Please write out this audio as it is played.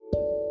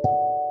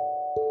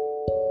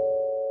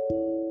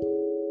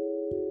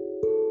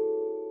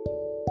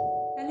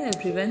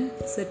everyone.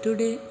 So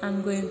today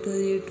I'm going to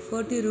read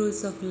 40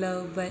 Rules of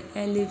Love by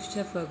Elif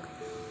Shafaq,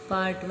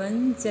 Part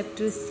 1,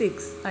 Chapter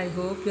 6. I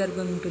hope you are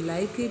going to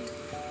like it.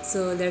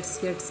 So let's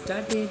get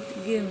started.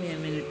 Give me a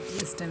minute,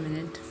 just a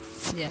minute.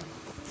 Yeah.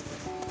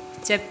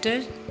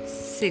 Chapter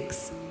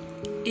 6,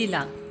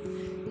 Ila,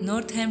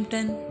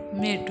 Northampton,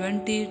 May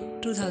 20,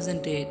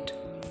 2008.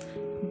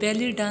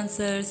 Belly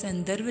dancers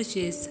and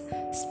dervishes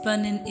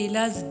spun in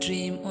Ila's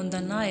dream on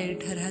the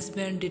night her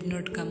husband did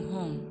not come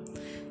home.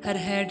 Her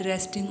head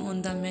resting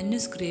on the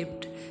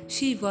manuscript,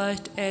 she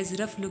watched as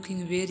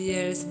rough-looking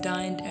warriors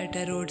dined at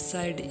a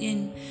roadside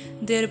inn,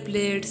 their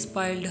plates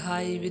piled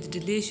high with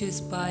delicious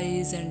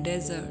pies and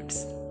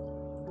desserts.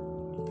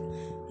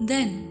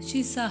 Then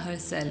she saw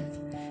herself.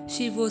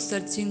 She was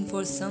searching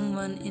for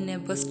someone in a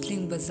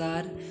bustling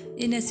bazaar,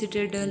 in a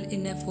citadel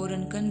in a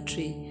foreign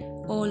country.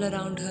 All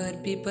around her,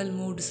 people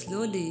moved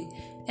slowly,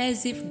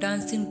 as if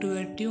dancing to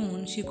a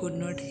tune she could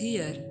not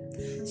hear.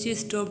 She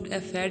stopped a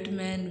fat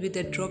man with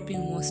a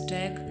dropping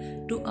mustache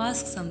to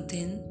ask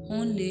something,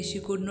 only she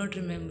could not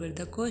remember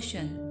the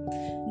question.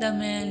 The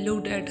man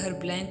looked at her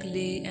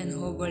blankly and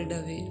hobbled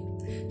away.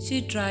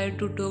 She tried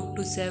to talk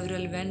to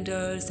several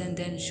vendors and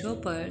then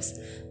shoppers,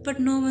 but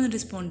no one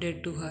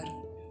responded to her.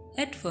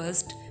 At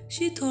first,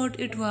 she thought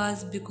it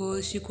was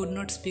because she could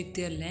not speak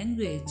their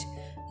language.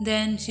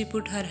 Then she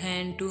put her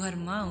hand to her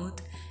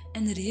mouth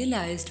and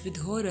realized with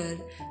horror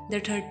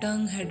that her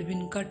tongue had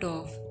been cut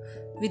off.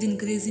 With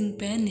increasing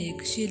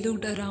panic, she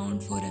looked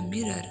around for a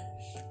mirror.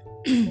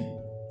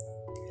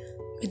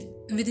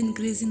 with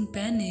increasing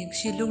panic,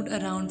 she looked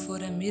around for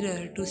a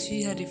mirror to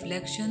see her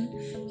reflection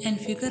and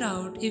figure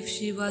out if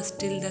she was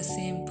still the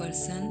same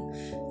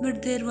person,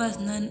 but there was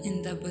none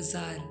in the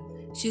bazaar.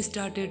 She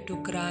started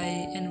to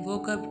cry and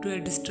woke up to a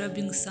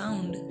disturbing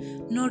sound,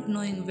 not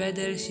knowing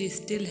whether she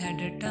still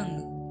had a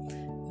tongue.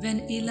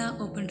 When Ila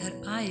opened her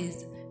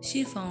eyes,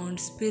 she found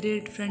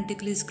Spirit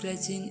frantically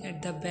scratching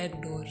at the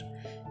back door.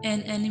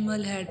 An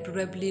animal had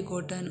probably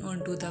gotten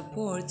onto the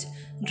porch,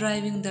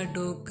 driving the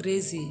dog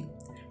crazy.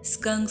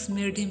 Skunks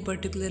made him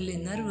particularly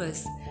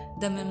nervous.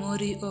 The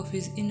memory of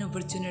his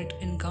inopportune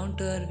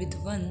encounter with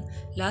one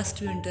last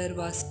winter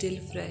was still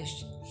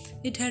fresh.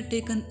 It had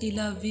taken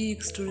Ila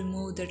weeks to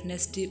remove that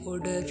nasty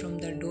odor from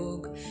the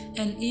dog,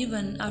 and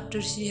even after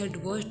she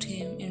had washed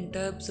him in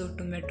tubs of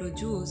tomato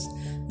juice,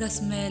 the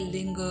smell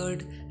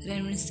lingered,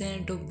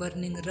 reminiscent of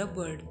burning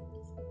rubber.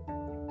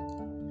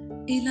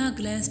 Ila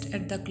glanced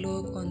at the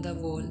clock on the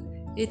wall.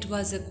 It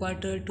was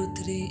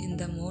 2:45 in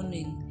the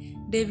morning.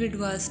 David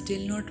was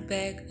still not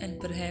back, and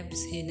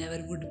perhaps he never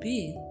would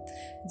be.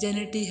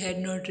 Janetti had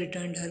not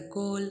returned her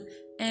call,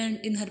 and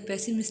in her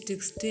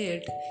pessimistic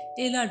state,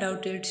 Ella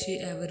doubted she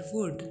ever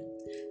would.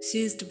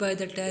 Seized by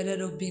the terror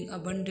of being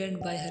abandoned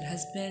by her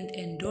husband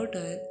and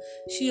daughter,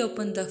 she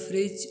opened the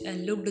fridge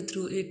and looked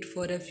through it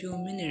for a few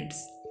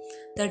minutes.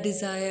 The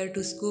desire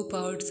to scoop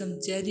out some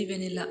cherry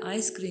vanilla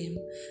ice cream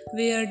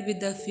weighed with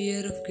the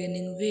fear of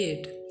gaining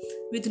weight.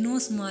 With no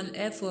small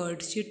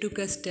effort, she took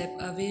a step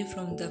away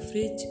from the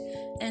fridge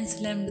and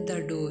slammed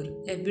the door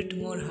a bit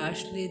more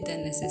harshly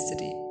than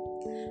necessary.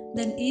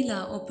 Then Ela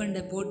opened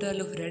a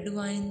bottle of red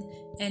wine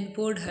and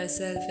poured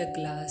herself a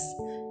glass.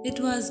 It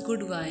was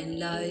good wine,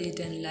 light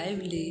and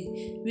lively,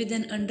 with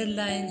an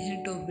underlying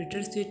hint of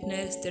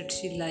bittersweetness that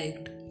she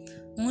liked.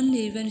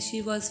 Only when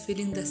she was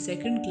filling the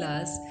second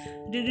glass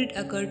did it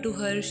occur to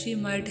her she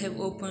might have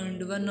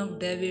opened one of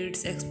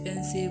David's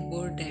expensive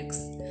Vortex.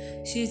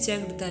 She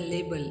checked the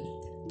label,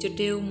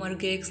 Chateau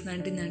Margex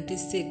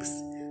 1996.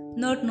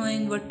 Not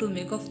knowing what to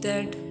make of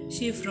that,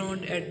 she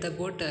frowned at the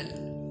bottle.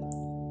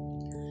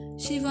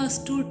 She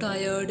was too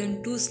tired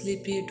and too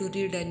sleepy to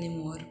read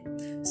anymore,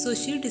 so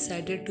she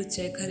decided to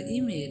check her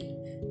email.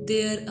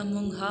 There,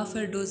 among half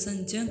a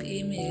dozen junk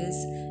emails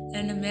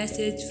and a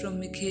message from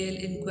Mikhail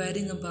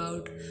inquiring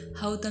about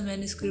how the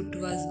manuscript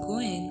was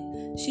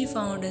going, she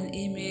found an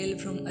email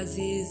from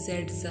Aziz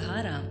Z.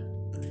 Zahara.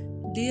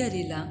 Dear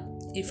Ila,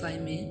 if I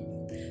may,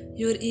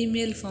 your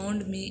email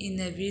found me in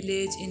a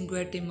village in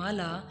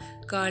Guatemala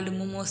called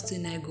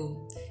Momostinego.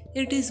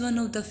 It is one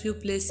of the few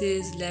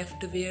places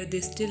left where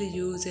they still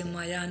use a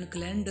Mayan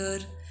calendar.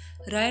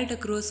 Right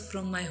across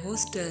from my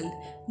hostel,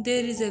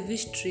 there is a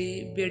wish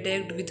tree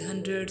bedecked with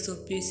hundreds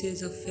of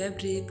pieces of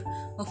fabric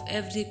of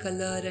every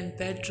color and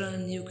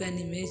pattern you can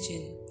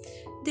imagine.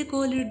 They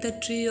call it the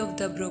tree of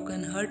the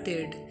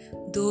broken-hearted.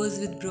 Those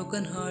with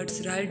broken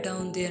hearts write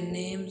down their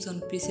names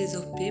on pieces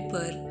of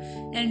paper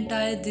and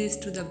tie these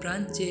to the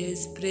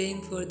branches,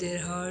 praying for their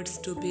hearts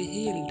to be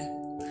healed.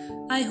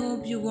 I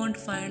hope you won't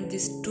find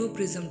this too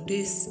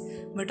presumptuous,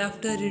 but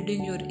after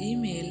reading your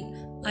email,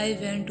 I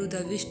went to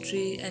the wish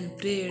tree and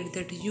prayed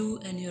that you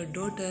and your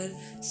daughter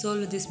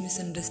solve this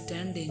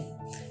misunderstanding.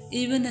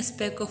 Even a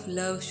speck of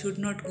love should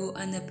not go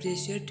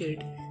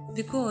unappreciated,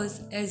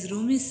 because, as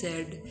Rumi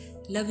said,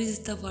 love is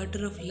the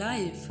water of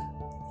life.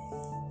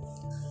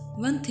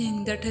 One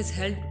thing that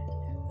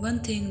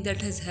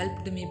has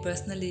helped me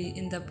personally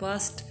in the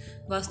past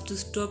was to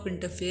stop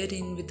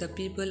interfering with the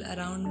people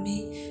around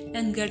me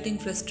and getting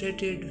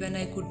frustrated when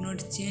I could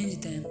not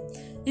change them.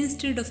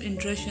 Instead of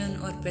intrusion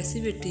or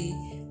passivity,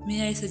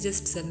 may I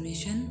suggest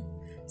submission?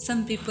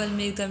 Some people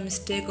make the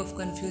mistake of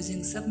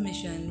confusing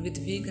submission with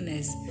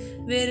weakness,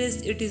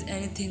 whereas it is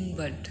anything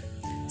but.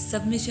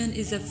 Submission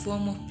is a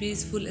form of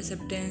peaceful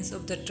acceptance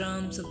of the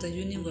terms of the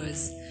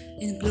universe,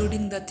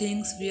 including the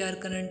things we are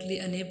currently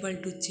unable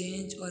to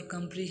change or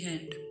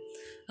comprehend.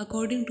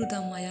 According to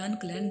the Mayan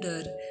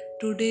calendar,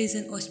 today is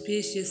an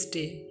auspicious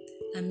day.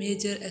 A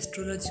major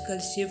astrological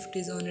shift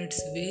is on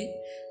its way,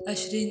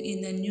 ushering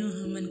in a new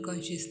human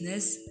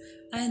consciousness.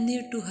 I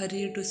need to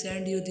hurry to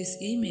send you this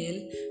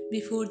email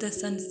before the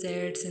sun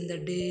sets and the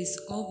day is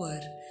over.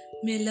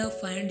 May love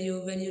find you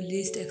when you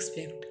least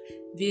expect,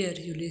 where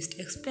you least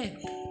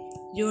expect.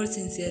 Yours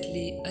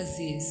sincerely,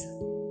 Aziz.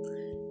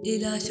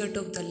 Ella shut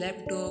off the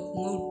laptop,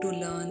 moved to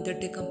learn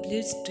that a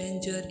complete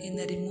stranger in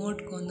a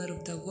remote corner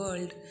of the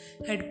world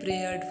had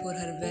prayed for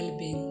her well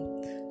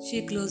being.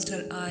 She closed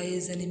her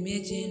eyes and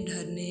imagined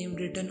her name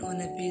written on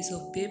a piece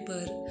of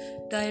paper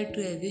tied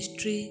to a wish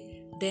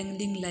tree,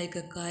 dangling like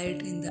a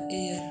kite in the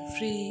air,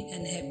 free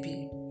and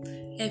happy.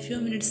 A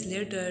few minutes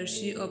later,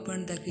 she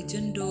opened the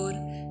kitchen door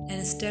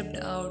and stepped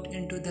out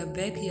into the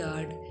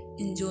backyard,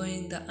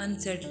 enjoying the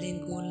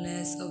unsettling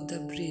coolness of the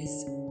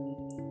breeze.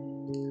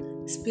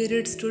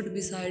 Spirit stood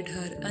beside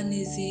her,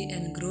 uneasy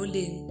and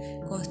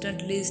growling,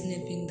 constantly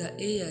sniffing the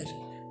air.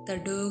 The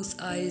dog's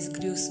eyes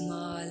grew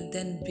small,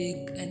 then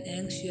big and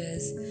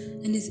anxious,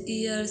 and his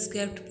ears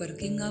kept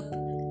perking up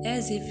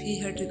as if he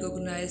had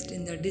recognized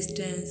in the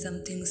distance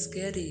something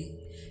scary.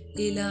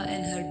 Ella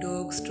and her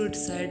dog stood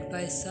side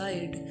by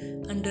side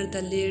under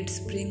the late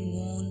spring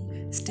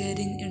moon,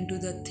 staring into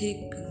the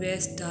thick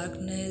vast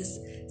darkness,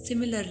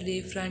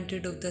 similarly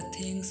fronted of the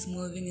things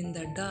moving in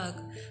the dark,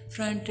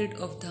 fronted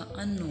of the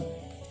unknown.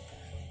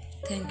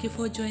 Thank you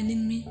for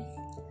joining me.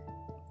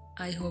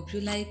 I hope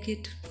you like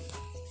it.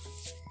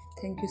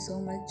 Thank you so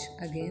much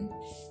again.